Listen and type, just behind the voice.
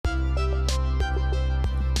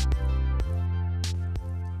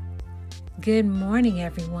Good morning,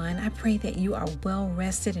 everyone. I pray that you are well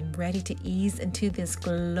rested and ready to ease into this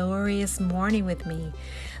glorious morning with me.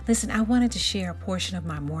 Listen, I wanted to share a portion of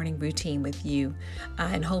my morning routine with you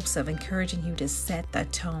in hopes of encouraging you to set the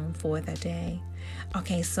tone for the day.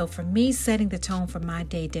 Okay, so for me, setting the tone for my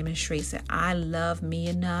day demonstrates that I love me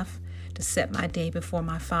enough to set my day before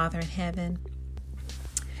my Father in heaven.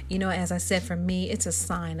 You know, as I said, for me, it's a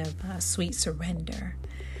sign of sweet surrender.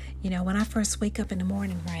 You know, when I first wake up in the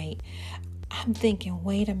morning, right, I'm thinking,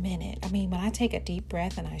 wait a minute. When I take a deep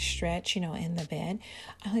breath and I stretch, in the bed,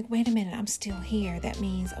 I'm like, wait a minute, I'm still here. That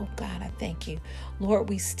means, oh God, I thank you. Lord,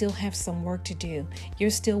 we still have some work to do. You're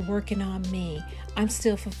still working on me. I'm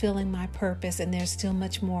still fulfilling my purpose, and there's still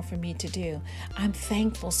much more for me to do. I'm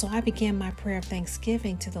thankful. So I began my prayer of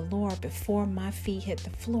thanksgiving to the Lord before my feet hit the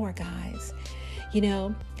floor, guys.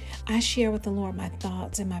 I share with the Lord my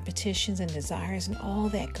thoughts and my petitions and desires and all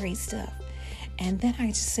that great stuff. And then I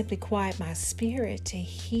just simply quiet my spirit to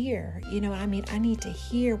hear, I need to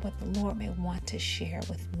hear what the Lord may want to share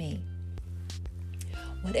with me.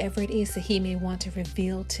 Whatever it is that He may want to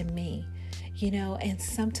reveal to me, and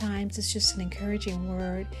sometimes it's just an encouraging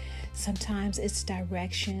word. Sometimes it's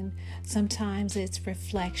direction. Sometimes it's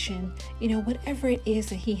reflection. Whatever it is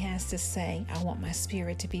that He has to say, I want my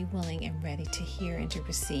spirit to be willing and ready to hear and to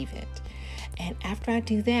receive it. And after I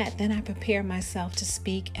do that, then I prepare myself to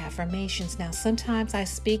speak affirmations. Now, sometimes I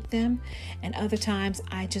speak them, and other times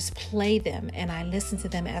I just play them and I listen to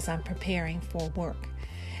them as I'm preparing for work.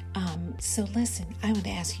 So listen, I want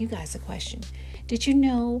to ask you guys a question. Did you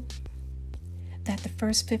know that the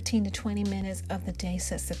first 15 to 20 minutes of the day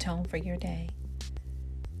sets the tone for your day?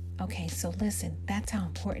 Okay, so listen, that's how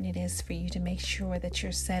important it is for you to make sure that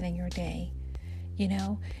you're setting your day.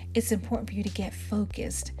 It's important for you to get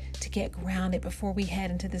focused, to get grounded before we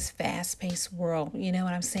head into this fast-paced world. You know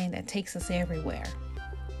what I'm saying? That takes us everywhere.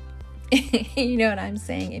 You know what I'm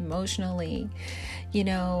saying? Emotionally,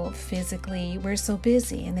 physically, we're so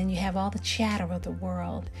busy. And then you have all the chatter of the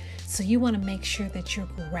world. So you want to make sure that you're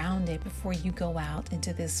grounded before you go out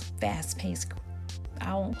into this fast-paced,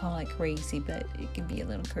 I won't call it crazy, but it can be a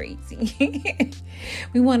little crazy.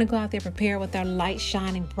 We want to go out there prepared with our light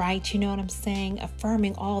shining bright, you know what I'm saying?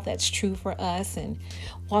 Affirming all that's true for us and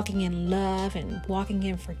walking in love and walking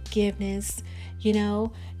in forgiveness,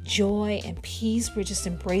 joy and peace. We're just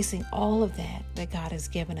embracing all of that God has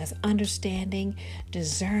given us. Understanding,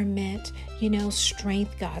 discernment,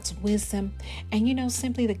 strength, God's wisdom, and,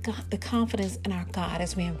 simply the confidence in our God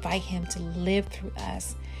as we invite Him to live through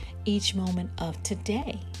us each moment of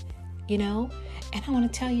today, and I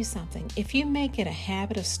want to tell you something. If you make it a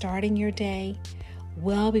habit of starting your day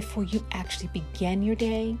well before you actually begin your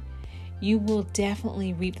day, you will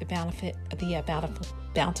definitely reap the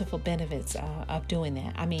bountiful benefits of doing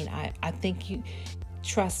that. I think you,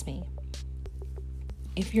 trust me,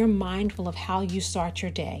 if you're mindful of how you start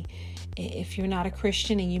your day, if you're not a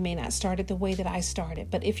Christian and you may not start it the way that I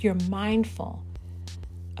started, but if you're mindful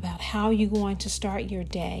about how you're going to start your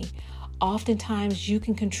day, oftentimes you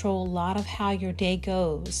can control a lot of how your day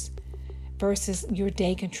goes versus your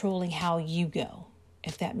day controlling how you go,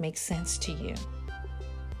 if that makes sense to you.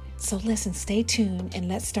 So listen, stay tuned and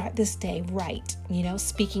let's start this day right,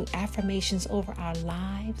 speaking affirmations over our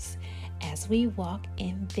lives as we walk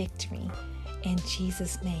in victory in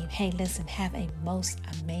Jesus' name. Hey, listen, have a most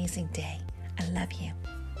amazing day. I love you.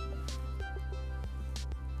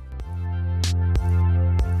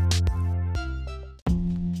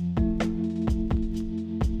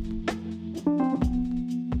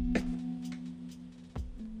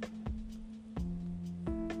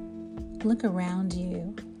 Look around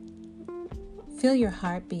you. Feel your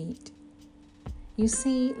heartbeat. You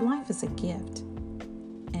see, life is a gift,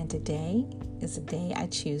 and today is the day I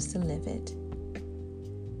choose to live it.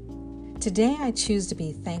 Today I choose to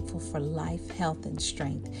be thankful for life, health, and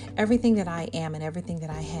strength. Everything that I am and everything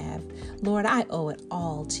that I have, Lord, I owe it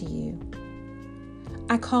all to you.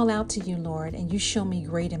 I call out to you, Lord, and you show me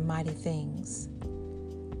great and mighty things.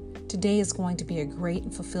 Today is going to be a great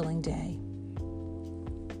and fulfilling day.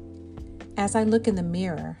 As I look in the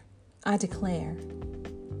mirror, I declare,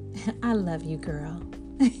 I love you, girl.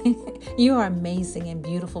 You are amazing and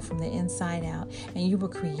beautiful from the inside out, and you were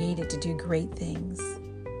created to do great things.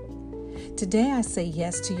 Today I say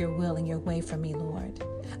yes to your will and your way for me, Lord.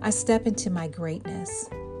 I step into my greatness.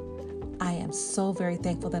 I am so very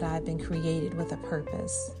thankful that I've been created with a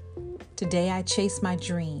purpose. Today I chase my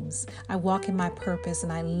dreams. I walk in my purpose,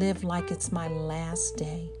 and I live like it's my last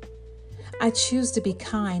day. I choose to be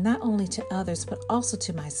kind not only to others, but also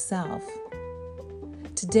to myself.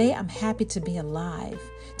 Today, I'm happy to be alive,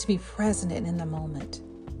 to be present and in the moment.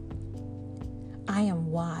 I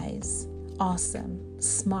am wise. awesome,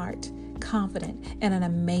 smart, confident, and an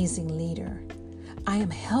amazing leader. I am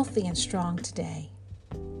healthy and strong today.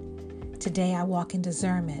 Today I walk in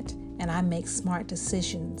discernment and I make smart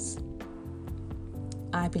decisions.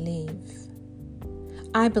 I believe.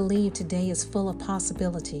 I believe today is full of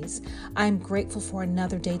possibilities. I am grateful for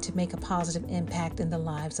another day to make a positive impact in the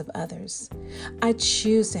lives of others. I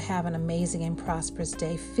choose to have an amazing and prosperous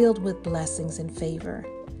day filled with blessings and favor.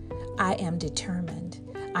 I am determined.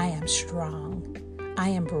 I am strong. I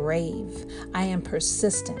am brave. I am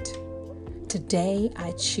persistent. Today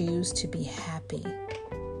I choose to be happy.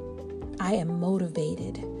 I am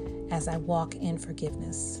motivated as I walk in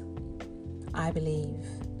forgiveness. I believe.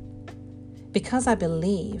 Because I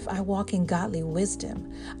believe, I walk in godly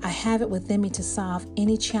wisdom. I have it within me to solve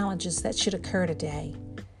any challenges that should occur today.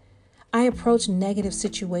 I approach negative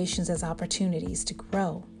situations as opportunities to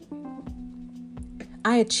grow.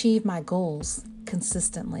 I achieve my goals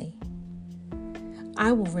consistently.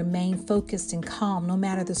 I will remain focused and calm no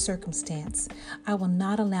matter the circumstance. I will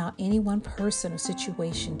not allow any one person or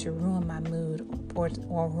situation to ruin my mood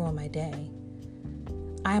or ruin my day.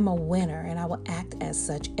 I am a winner and I will act as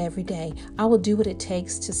such every day. I will do what it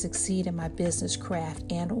takes to succeed in my business,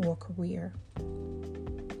 craft, and/or career.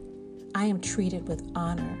 I am treated with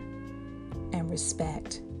honor and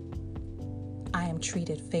respect. I am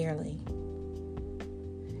treated fairly.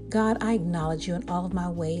 God, I acknowledge you in all of my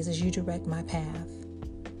ways as you direct my path.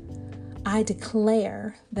 I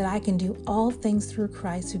declare that I can do all things through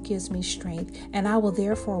Christ who gives me strength, and I will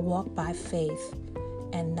therefore walk by faith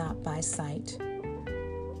and not by sight.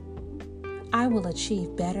 I will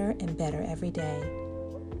achieve better and better every day.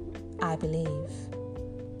 I believe.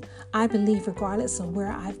 I believe regardless of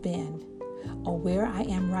where I've been or where I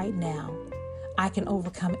am right now, I can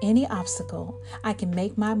overcome any obstacle. I can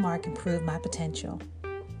make my mark and prove my potential.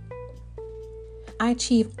 I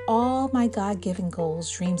achieve all my God-given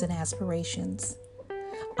goals, dreams, and aspirations.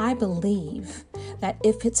 I believe that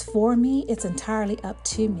if it's for me, it's entirely up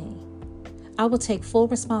to me. I will take full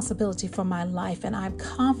responsibility for my life, and I'm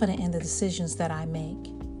confident in the decisions that I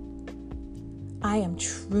make. I am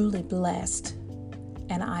truly blessed,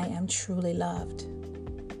 and I am truly loved.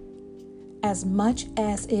 As much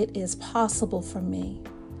as it is possible for me,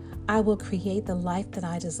 I will create the life that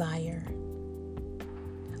I desire.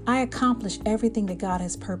 I accomplish everything that God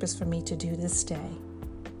has purposed for me to do this day.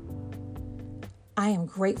 I am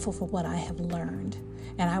grateful for what I have learned,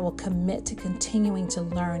 and I will commit to continuing to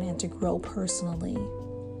learn and to grow personally.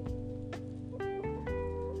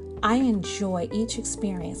 I enjoy each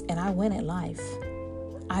experience and I win at life.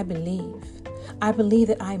 I believe. I believe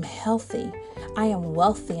that I am healthy, I am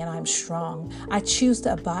wealthy, and I'm strong. I choose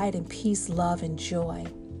to abide in peace, love, and joy.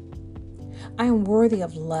 I am worthy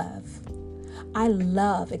of love. I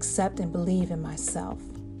love, accept, and believe in myself.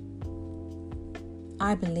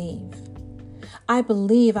 I believe. I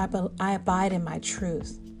believe I abide in my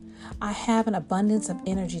truth. I have an abundance of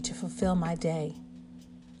energy to fulfill my day.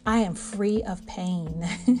 I am free of pain,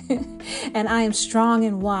 and I am strong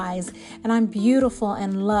and wise, and I'm beautiful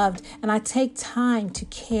and loved, and I take time to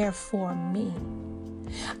care for me.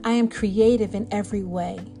 I am creative in every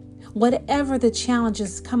way. Whatever the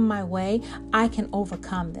challenges come my way, I can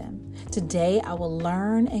overcome them. Today, I will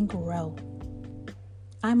learn and grow.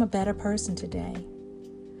 I'm a better person today.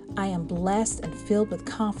 I am blessed and filled with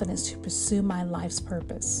confidence to pursue my life's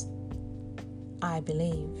purpose. I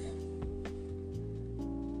believe.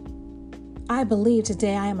 I believe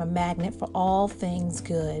today I am a magnet for all things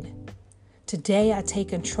good. Today I take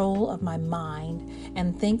control of my mind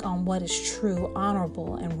and think on what is true,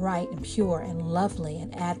 honorable, and right, and pure, and lovely,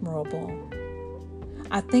 and admirable.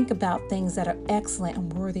 I think about things that are excellent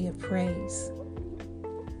and worthy of praise.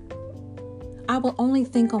 I will only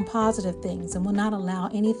think on positive things and will not allow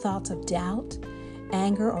any thoughts of doubt,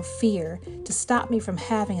 anger, or fear to stop me from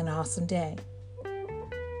having an awesome day.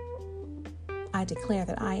 I declare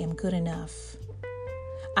that I am good enough.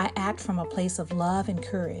 I act from a place of love and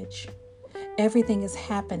courage. Everything is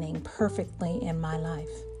happening perfectly in my life.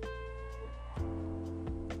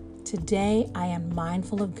 Today, I am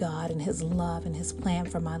mindful of God and His love and His plan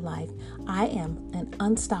for my life. I am an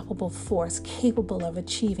unstoppable force capable of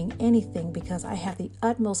achieving anything because I have the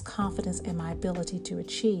utmost confidence in my ability to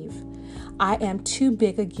achieve. I am too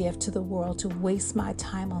big a gift to the world to waste my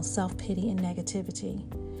time on self-pity and negativity.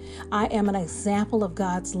 I am an example of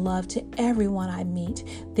God's love to everyone I meet.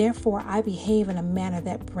 Therefore, I behave in a manner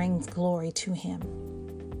that brings glory to Him.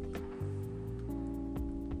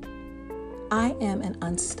 I am an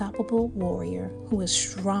unstoppable warrior who is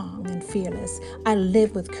strong and fearless. I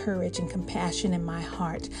live with courage and compassion in my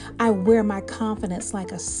heart. I wear my confidence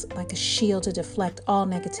like a shield to deflect all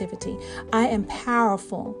negativity. I am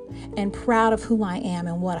powerful and proud of who I am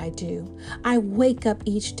and what I do. I wake up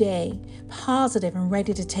each day positive and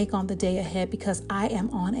ready to take on the day ahead because I am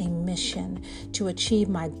on a mission to achieve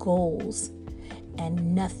my goals,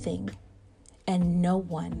 and nothing and no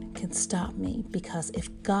one can stop me, because if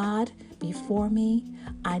God be for me,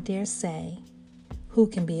 I dare say, who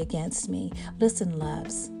can be against me? Listen,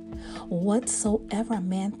 loves, whatsoever a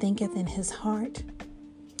man thinketh in his heart,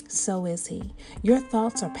 so is he. Your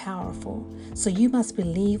thoughts are powerful, so you must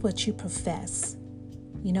believe what you profess.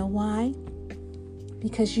 You know why?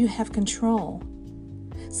 Because you have control.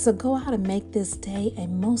 So go out and make this day a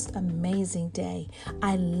most amazing day.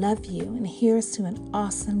 I love you, and here's to an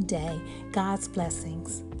awesome day. God's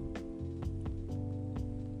blessings.